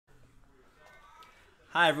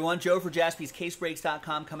Hi everyone, Joe for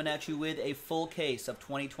JaspysCaseBreaks.com coming at you with a full case of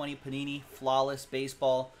 2020 Panini Flawless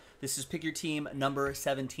Baseball. This is Pick Your Team number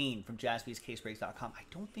 17 from JaspysCaseBreaks.com. I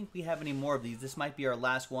don't think we have any more of these. This might be our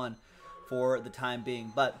last one for the time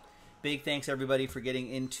being, but big thanks everybody for getting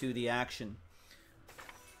into the action.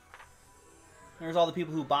 There's all the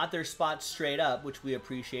people who bought their spots straight up, which we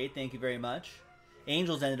appreciate. Thank you very much.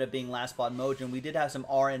 Angels ended up being last spot mojo, and we did have some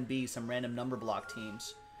R&B, some random number block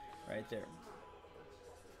teams right there.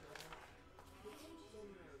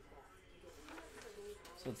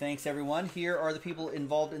 So thanks everyone. Here are the people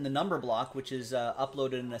involved in the number block, which is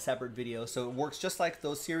uploaded in a separate video. So it works just like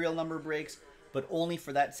those serial number breaks, but only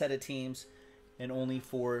for that set of teams and only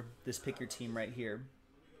for this Pick Your Team right here.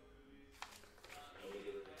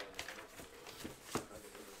 I'll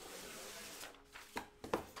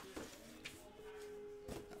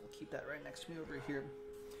keep that right next to me over here.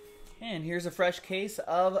 And here's a fresh case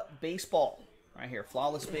of baseball right here,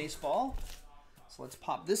 Flawless Baseball. So let's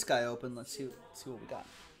pop this guy open. Let's see what we got.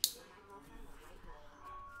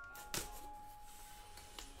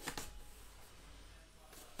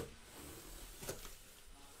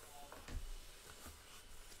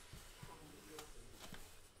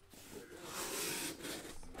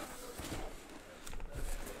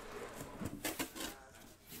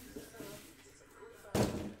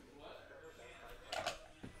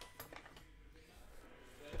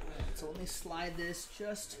 So let me slide this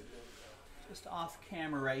just off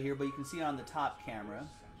camera right here, but you can see it on the top camera.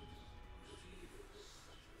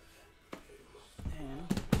 And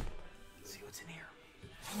let's see what's in here.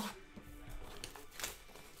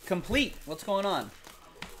 Complete. What's going on?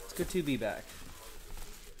 It's good to be back.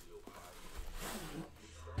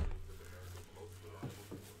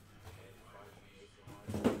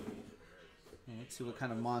 And let's see what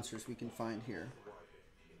kind of monsters we can find here.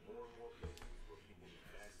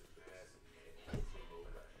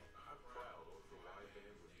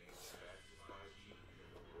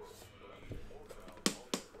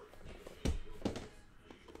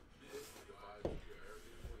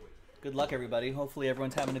 Good luck, everybody. Hopefully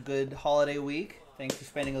everyone's having a good holiday week. Thanks for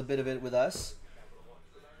spending a bit of it with us.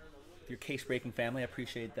 Your case-breaking family, I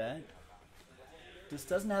appreciate that. This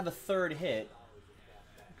doesn't have a third hit.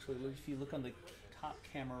 Actually, if you look on the top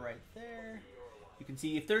camera right there, you can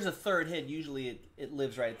see if there's a third hit, usually it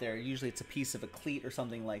lives right there. Usually it's a piece of a cleat or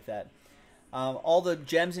something like that. All the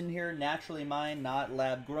gems in here, naturally mined, not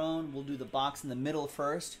lab-grown. We'll do the box in the middle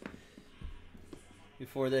first.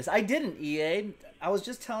 Before this, I didn't EA. I was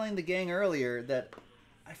just telling the gang earlier that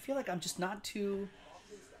I feel like I'm just not too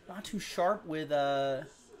sharp with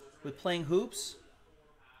playing hoops.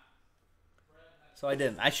 So I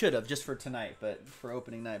didn't. I should have just for tonight, but for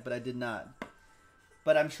opening night, but I did not.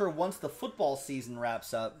 But I'm sure once the football season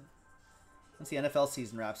wraps up, once the NFL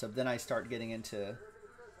season wraps up, then I start getting into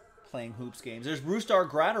playing hoops games. There's Brewstar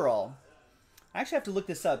Gratterall. I actually have to look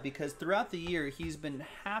this up because throughout the year, he's been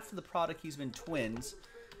half of the product, he's been Twins.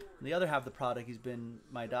 And the other half of the product, he's been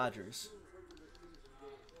my Dodgers.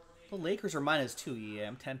 The Lakers are -2, EA.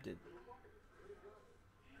 I'm tempted.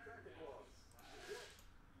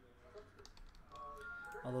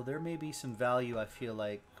 Although there may be some value, I feel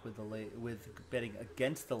like, with betting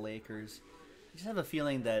against the Lakers. I just have a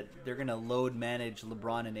feeling that they're going to load manage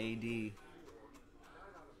LeBron and AD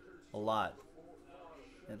a lot.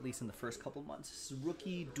 At least in the first couple months. This is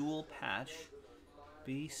rookie dual patch.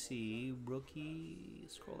 BC rookie.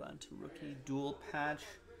 Scroll down to rookie dual patch.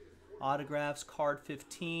 Autographs card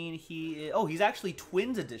 15. He's actually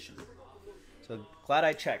Twins edition. So glad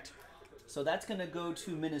I checked. So that's going to go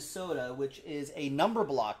to Minnesota, which is a number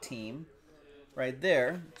block team right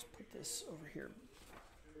there. Let's put this over here.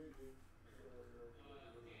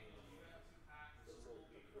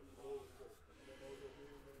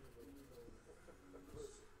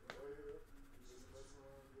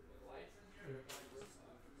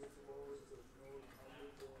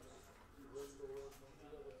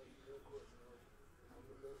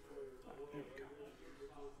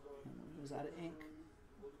 Was out of ink.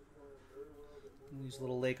 Use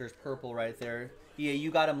little Lakers purple right there. Yeah,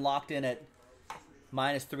 you got him locked in at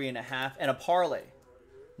 -3.5 and a parlay.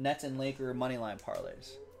 Nets and Laker moneyline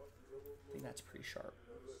parlays. I think that's pretty sharp.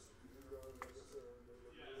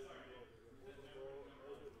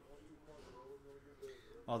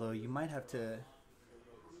 Although you might have to.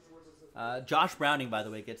 Josh Browning, by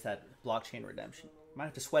the way, gets that blockchain redemption. Might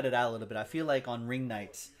have to sweat it out a little bit. I feel like on ring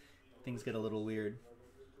nights, things get a little weird.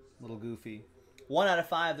 A little goofy. 1 out of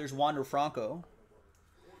 5, there's Wander Franco.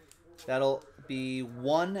 That'll be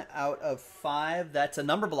 1 out of 5. That's a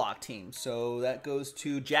number block team. So that goes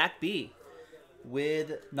to Jack B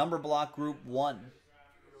with number block group 1.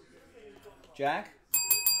 Jack,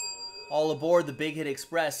 All aboard the Big Hit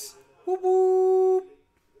Express. Whoop, whoop.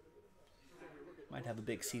 Might have a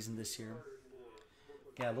big season this year.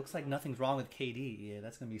 Yeah, it looks like nothing's wrong with KD. Yeah,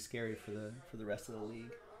 that's gonna be scary for the rest of the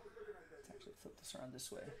league. Let's actually flip this around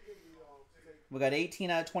this way. We got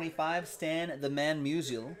 18 out of 25. Stan the Man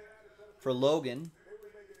Musial for Logan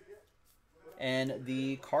and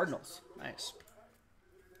the Cardinals. Nice.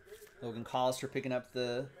 Logan Collister picking up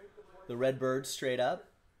the Redbirds straight up.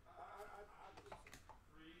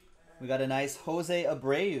 We got a nice Jose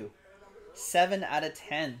Abreu. 7 out of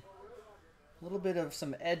 10. A little bit of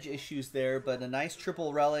some edge issues there, but a nice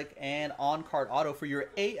triple relic and on-card auto for your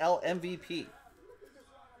AL MVP.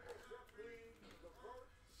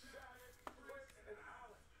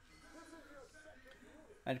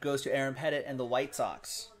 That goes to Aaron Pettit and the White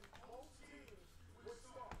Sox.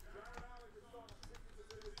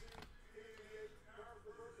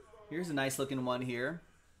 Here's a nice looking one here.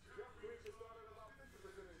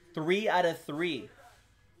 3 out of 3.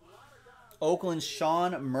 Oakland's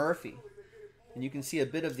Sean Murphy. And you can see a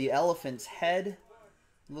bit of the elephant's head.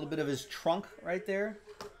 A little bit of his trunk right there.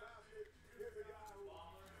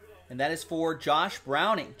 And that is for Josh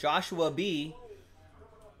Browning. Joshua B.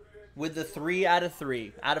 with the 3 out of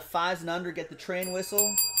 3. Out of 5s and under, get the train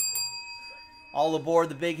whistle. All aboard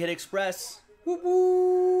the Big Hit Express. Whoop,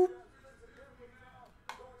 whoop.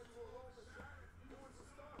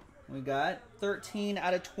 We got 13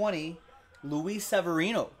 out of 20. Luis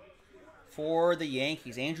Severino for the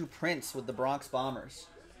Yankees. Andrew Prince with the Bronx Bombers.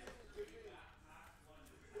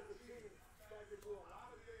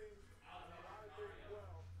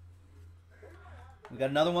 We got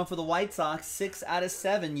another one for the White Sox. 6 out of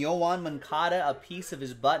 7. Yoan Moncada, a piece of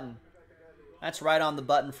his button. That's right on the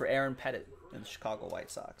button for Aaron Pettit and the Chicago White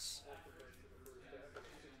Sox.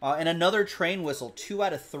 And another train whistle. 2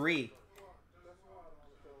 out of 3.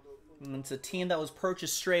 And it's a team that was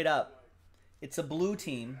purchased straight up. It's a blue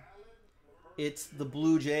team. It's the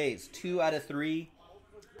Blue Jays. 2 out of 3.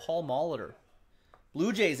 Paul Molitor.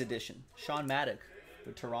 Blue Jays edition. Sean Maddock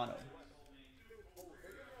for Toronto.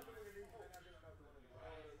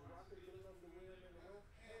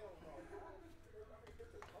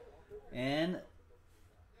 And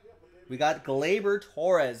we got Gleyber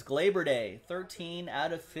Torres. Gleyber Day. 13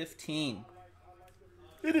 out of 15.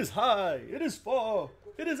 It is high. It is far.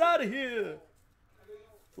 It is out of here.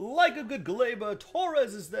 Like a good Gleyber,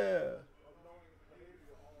 Torres is there.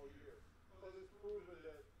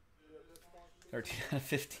 13 out of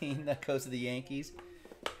 15. That goes to the Yankees.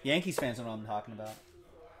 Yankees fans know what I'm talking about.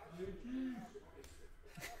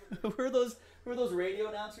 Who are those radio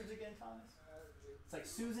announcers again, Thomas? It's like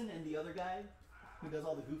Susan and the other guy who does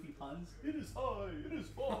all the goofy puns. It is high. It is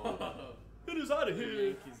far. It is out of here. The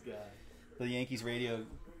Yankees guy. The Yankees radio.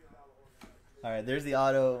 All right, there's the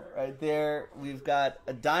auto right there. We've got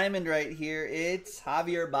a diamond right here. It's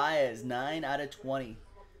Javier Baez, 9 out of 20.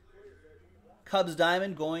 Cubs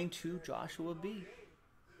diamond going to Joshua B.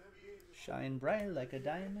 Shine bright like a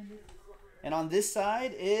diamond. And on this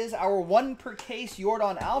side is our 1 per case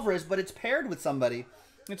Yordan Alvarez, but it's paired with somebody.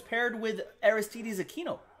 It's paired with Aristides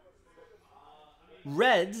Aquino.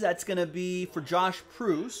 Reds, that's going to be for Josh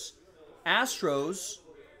Pruce. Astros,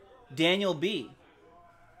 Daniel B.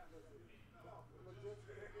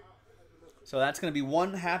 So that's going to be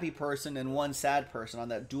 1 happy person and 1 sad person on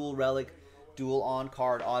that dual relic, dual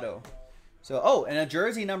on-card auto. So, oh, and a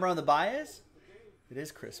jersey number on the Baez? It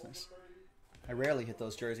is Christmas. I rarely hit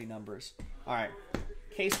those jersey numbers. All right,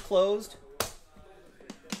 case closed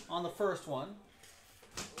on the first one.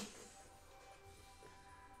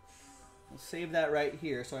 We'll save that right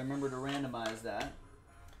here so I remember to randomize that.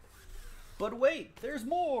 But wait, there's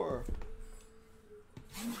more.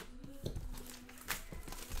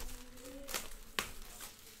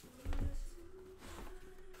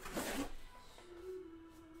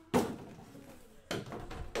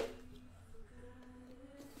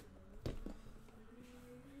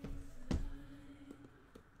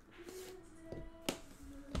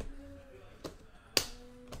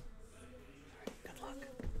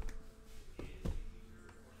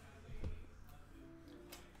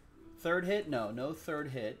 Third hit? No, no third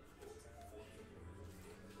hit.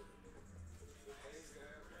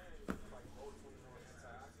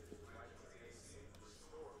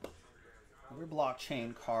 Another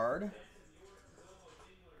blockchain card. And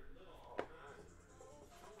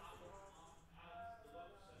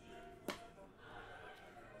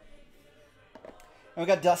we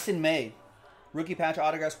got Dustin May. Rookie patch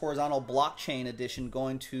autographs horizontal blockchain edition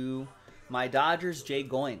going to my Dodgers, Jay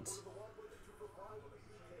Goins.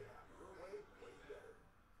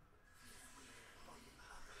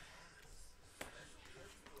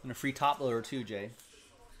 And a free top loader too, Jay.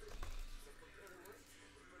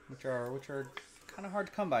 which are kind of hard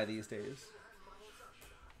to come by these days.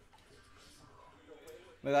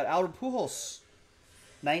 We got Albert Pujols,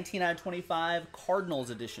 19 out of 25,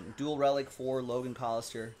 Cardinals edition, dual relic for Logan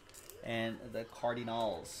Collister and the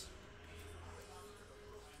Cardinals.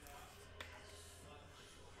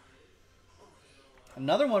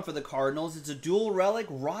 Another one for the Cardinals. It's a dual relic,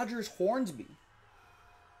 Rogers Hornsby,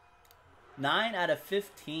 9 out of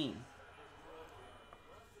 15.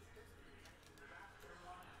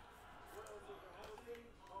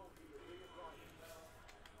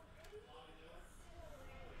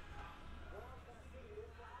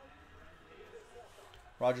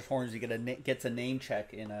 Rogers Hornsby gets a name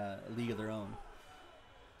check in a league of their own.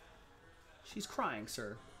 She's crying,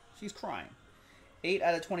 sir. She's crying. 8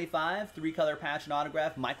 out of 25, 3-color patch and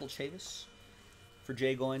autograph, Michael Chavis for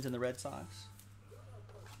Jay Goins and the Red Sox.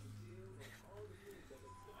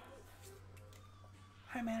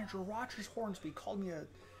 Hi, manager. Rogers Hornsby called me a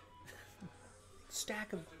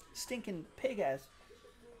stack of stinking pig-ass.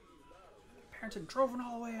 Parents had driven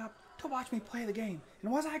all the way up to watch me play the game.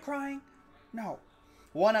 And was I crying? No.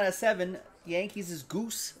 1 out of 7, Yankees is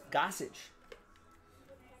Goose Gossage.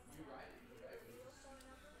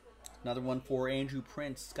 Another one for Andrew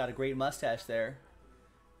Prince. Got a great mustache there.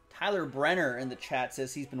 Tyler Brenner in the chat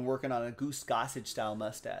says he's been working on a Goose Gossage style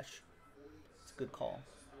mustache. It's a good call.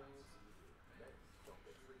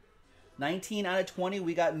 19 out of 20,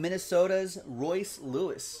 we got Minnesota's Royce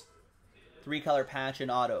Lewis. 3-color patch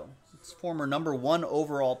and auto. It's former #1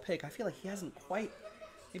 overall pick. I feel like he hasn't quite...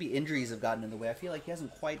 Maybe injuries have gotten in the way. I feel like he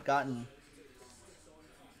hasn't quite hasn't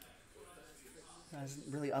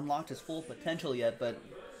really unlocked his full potential yet, but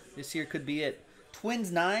this year could be it. Twins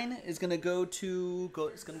 9 is going to go to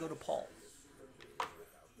Paul.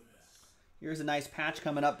 Here's a nice patch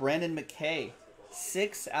coming up. Brandon McKay,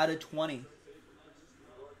 6 out of 20.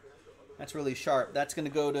 That's really sharp. That's going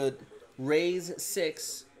to go to Rays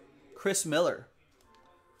 6, Chris Miller.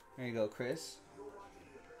 There you go, Chris.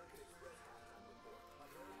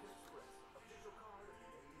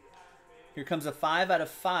 Here comes a 5 out of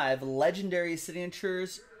 5. Legendary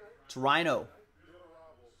signatures. It's Rhino.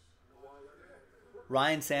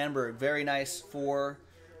 Ryan Sandberg. Very nice for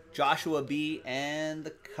Joshua B. and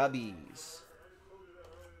the Cubbies.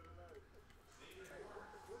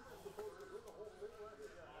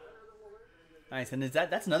 Nice. And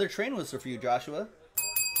that's another train whistle for you, Joshua.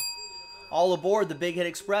 All aboard the Big Hit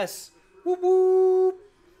Express. Whoop, whoop.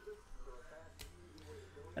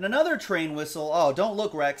 And another train whistle. Oh, don't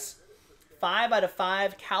look, Rex. 5 out of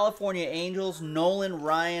 5, California Angels, Nolan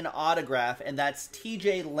Ryan autograph. And that's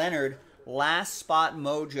TJ Leonard, last spot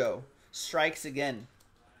mojo. Strikes again.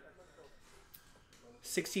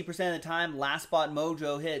 60% of the time, last spot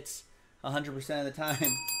mojo hits. 100% of the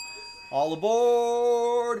time. All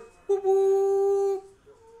aboard! Woo woo!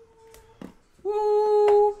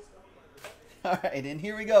 Woo! Alright, and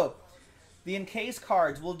here we go. The encased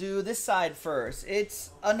cards, we'll do this side first. It's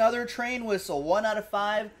another train whistle. 1 out of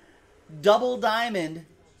 5. Double diamond,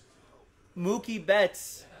 Mookie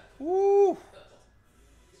Betts. Woo!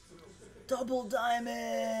 Double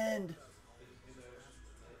diamond.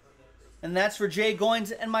 And that's for Jay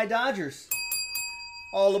Goins and my Dodgers.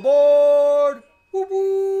 All aboard! Woo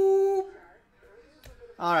woo!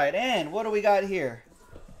 All right, and what do we got here?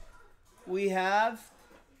 We have,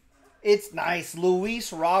 it's nice,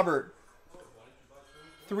 Luis Robert.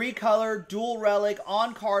 3-color, dual relic,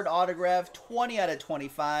 on-card autograph, 20 out of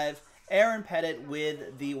 25. Aaron Pettit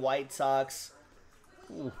with the White Sox.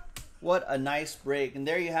 Ooh, what a nice break. And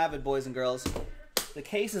there you have it, boys and girls. The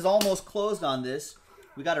case is almost closed on this.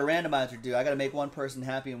 We got a randomizer due. I got to make one person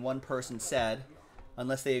happy and one person sad.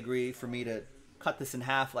 Unless they agree for me to cut this in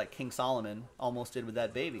half like King Solomon almost did with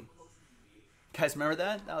that baby. Guys, remember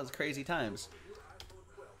that? That was crazy times.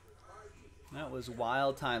 That was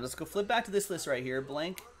wild times. Let's go flip back to this list right here.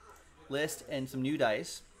 Blank list and some new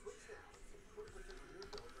dice.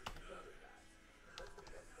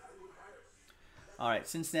 All right,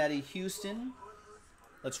 Cincinnati, Houston.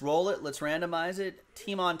 Let's roll it. Let's randomize it.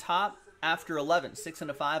 Team on top after 11. 6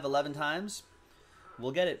 and a 5, 11 times.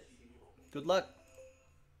 We'll get it. Good luck.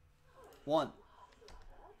 1,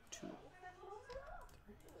 2,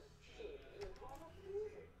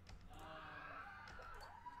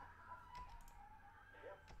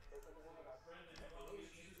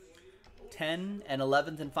 10 and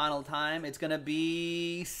 11th and final time. It's going to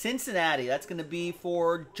be Cincinnati. That's going to be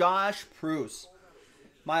for Josh Pruce.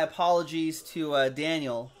 My apologies to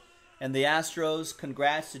Daniel and the Astros.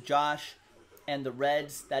 Congrats to Josh and the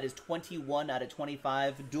Reds. That is 21 out of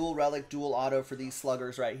 25. Dual relic, dual auto for these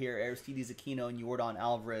sluggers right here. Aristides Aquino and Yordan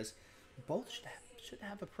Alvarez. Both should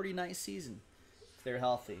have a pretty nice season. if they're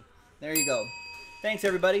healthy. There you go. Thanks,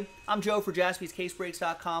 everybody. I'm Joe for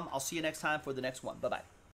JaspysCaseBreaks.com. I'll see you next time for the next one. Bye-bye.